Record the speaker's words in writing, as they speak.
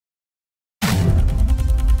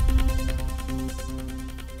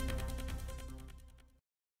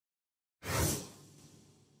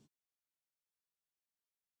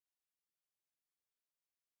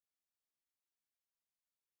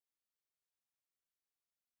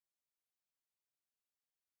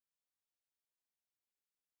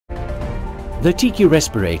The Tiki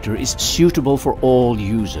respirator is suitable for all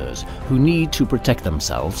users who need to protect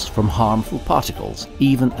themselves from harmful particles,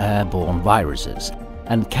 even airborne viruses,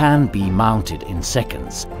 and can be mounted in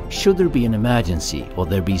seconds should there be an emergency or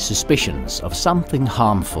there be suspicions of something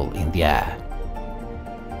harmful in the air.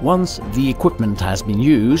 Once the equipment has been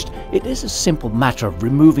used, it is a simple matter of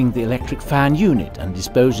removing the electric fan unit and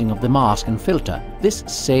disposing of the mask and filter. This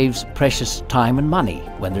saves precious time and money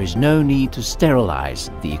when there is no need to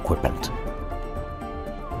sterilize the equipment.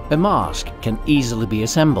 A mask can easily be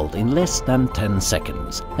assembled in less than 10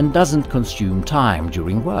 seconds and doesn't consume time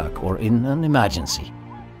during work or in an emergency.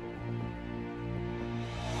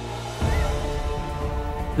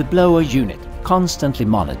 The blower unit constantly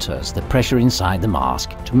monitors the pressure inside the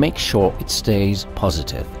mask to make sure it stays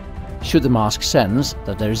positive. Should the mask sense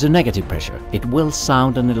that there is a negative pressure, it will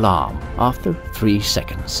sound an alarm after 3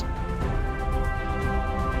 seconds.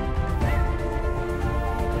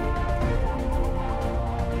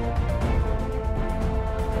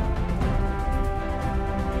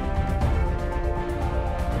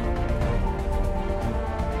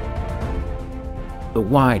 A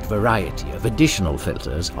wide variety of additional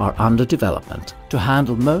filters are under development to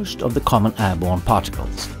handle most of the common airborne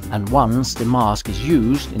particles, and once the mask is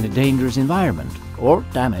used in a dangerous environment or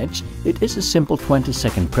damaged, it is a simple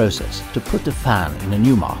 20-second process to put the fan in a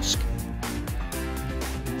new mask.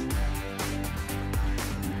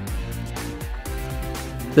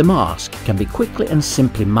 The mask can be quickly and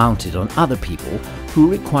simply mounted on other people who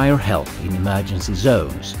require help in emergency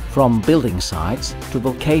zones, from building sites to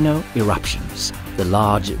volcano eruptions. The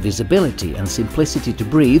large visibility and simplicity to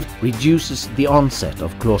breathe reduces the onset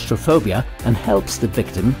of claustrophobia and helps the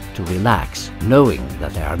victim to relax, knowing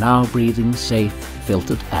that they are now breathing safe,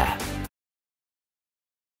 filtered air.